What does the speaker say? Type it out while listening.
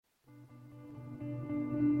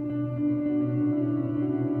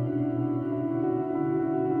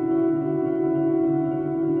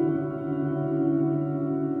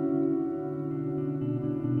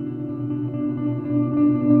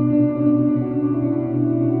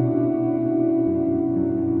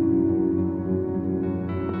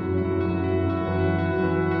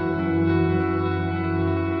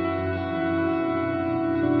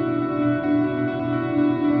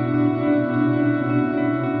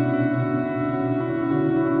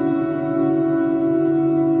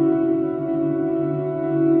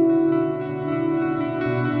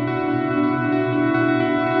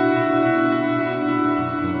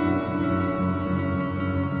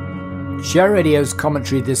Share Radio's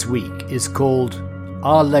commentary this week is called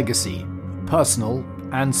Our Legacy, Personal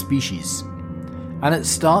and Species, and it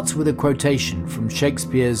starts with a quotation from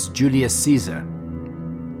Shakespeare's Julius Caesar.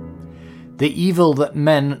 "The evil that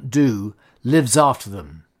men do lives after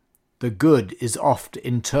them. The good is oft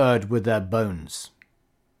interred with their bones."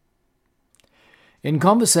 In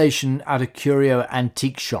conversation at a curio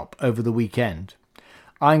antique shop over the weekend,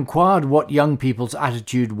 I inquired what young people's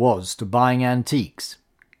attitude was to buying antiques.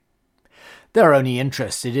 "They're only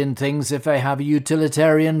interested in things if they have a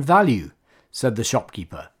utilitarian value," said the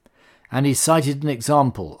shopkeeper, and he cited an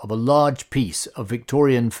example of a large piece of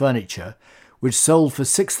Victorian furniture which sold for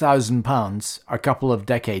 £6,000 a couple of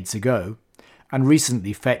decades ago and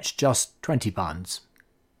recently fetched just £20.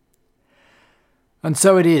 And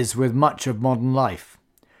so it is with much of modern life.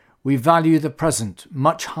 We value the present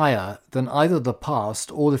much higher than either the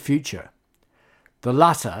past or the future. The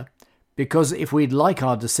latter, because if we'd like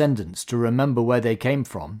our descendants to remember where they came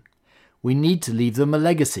from, we need to leave them a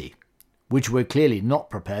legacy, which we're clearly not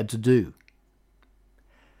prepared to do.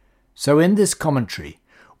 So in this commentary,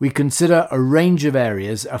 we consider a range of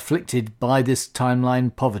areas afflicted by this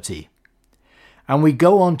timeline poverty, and we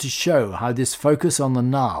go on to show how this focus on the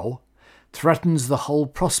now threatens the whole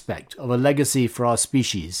prospect of a legacy for our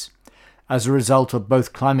species as a result of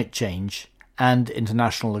both climate change and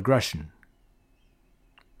international aggression.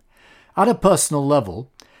 At a personal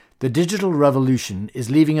level, the digital revolution is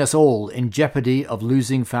leaving us all in jeopardy of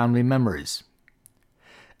losing family memories.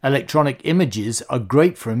 Electronic images are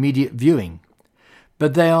great for immediate viewing,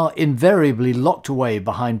 but they are invariably locked away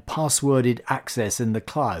behind passworded access in the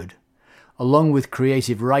cloud, along with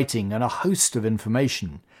creative writing and a host of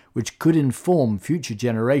information which could inform future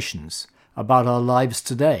generations about our lives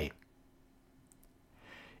today.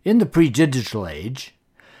 In the pre-digital age,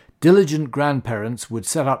 diligent grandparents would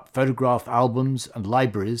set up photograph albums and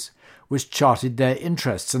libraries which charted their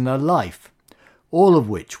interests and their life, all of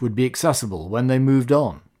which would be accessible when they moved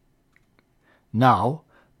on. Now,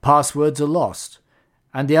 passwords are lost,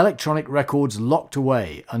 and the electronic records locked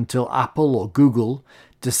away until Apple or Google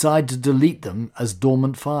decide to delete them as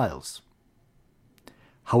dormant files.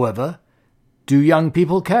 However, do young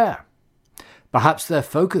people care? Perhaps their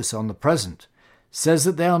focus on the present says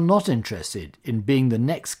that they are not interested in being the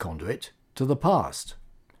next conduit to the past.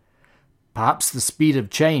 Perhaps the speed of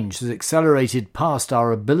change has accelerated past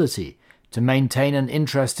our ability to maintain an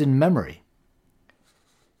interest in memory.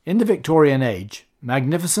 In the Victorian age,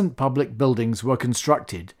 magnificent public buildings were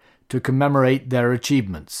constructed to commemorate their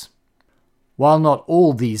achievements. While not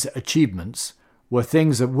all these achievements were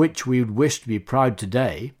things of which we would wish to be proud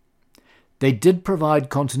today, they did provide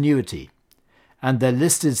continuity, and their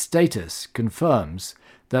listed status confirms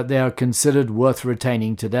that they are considered worth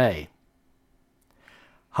retaining today.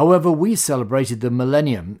 However, we celebrated the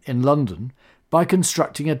millennium in London by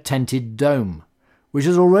constructing a tented dome, which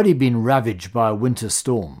has already been ravaged by a winter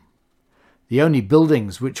storm. The only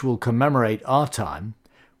buildings which will commemorate our time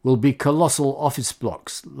will be colossal office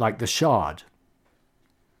blocks like the Shard.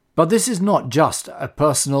 But this is not just a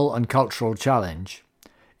personal and cultural challenge.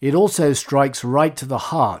 It also strikes right to the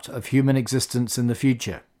heart of human existence in the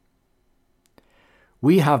future.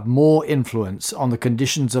 We have more influence on the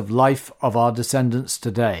conditions of life of our descendants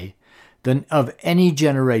today than of any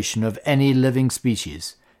generation of any living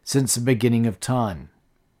species since the beginning of time.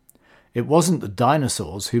 It wasn't the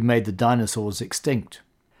dinosaurs who made the dinosaurs extinct.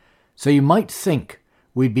 So you might think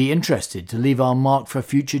we'd be interested to leave our mark for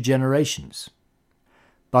future generations.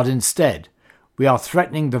 But instead, we are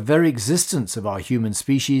threatening the very existence of our human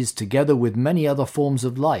species together with many other forms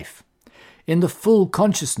of life, in the full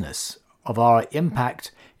consciousness of our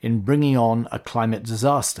impact in bringing on a climate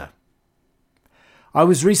disaster. I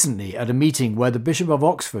was recently at a meeting where the Bishop of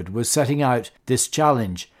Oxford was setting out this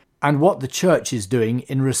challenge and what the Church is doing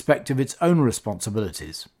in respect of its own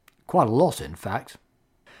responsibilities. Quite a lot, in fact.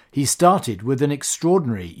 He started with an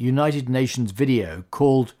extraordinary United Nations video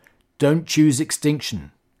called "Don't Choose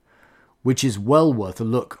Extinction," which is well worth a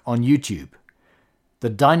look on YouTube. The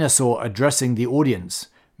dinosaur addressing the audience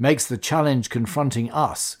makes the challenge confronting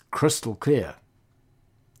us crystal clear.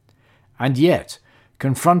 And yet,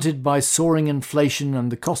 confronted by soaring inflation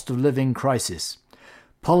and the cost of living crisis,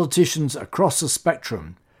 politicians across the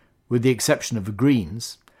spectrum, with the exception of the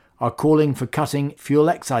Greens, are calling for cutting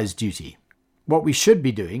fuel excise duty. What we should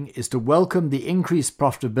be doing is to welcome the increased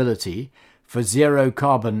profitability for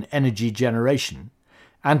zero-carbon energy generation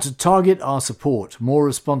and to target our support more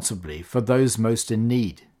responsibly for those most in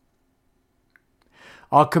need.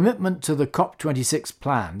 Our commitment to the COP26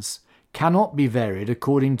 plans cannot be varied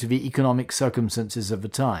according to the economic circumstances of the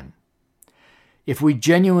time. If we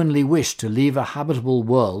genuinely wish to leave a habitable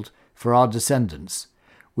world for our descendants,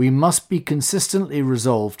 we must be consistently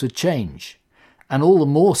resolved to change, and all the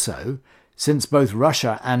more so since both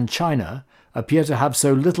Russia and China appear to have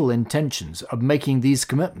so little intentions of making these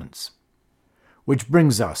commitments. Which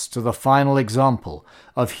brings us to the final example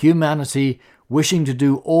of humanity wishing to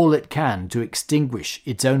do all it can to extinguish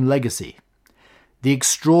its own legacy: the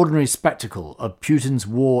extraordinary spectacle of Putin's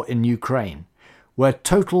war in Ukraine, where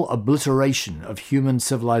total obliteration of human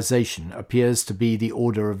civilization appears to be the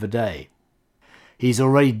order of the day. He's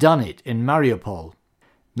already done it in Mariupol.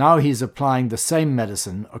 Now he's applying the same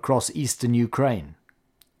medicine across eastern Ukraine.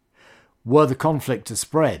 Were the conflict to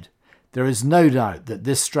spread, there is no doubt that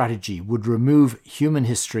this strategy would remove human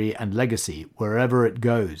history and legacy wherever it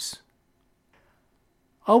goes.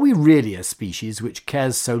 Are we really a species which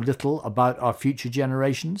cares so little about our future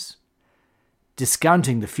generations?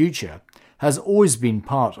 Discounting the future has always been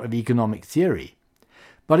part of economic theory,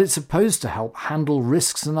 but it's supposed to help handle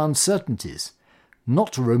risks and uncertainties,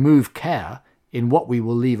 not to remove care in what we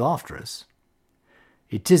will leave after us.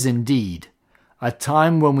 It is indeed a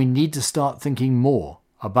time when we need to start thinking more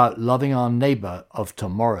about loving our neighbour of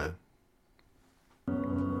tomorrow.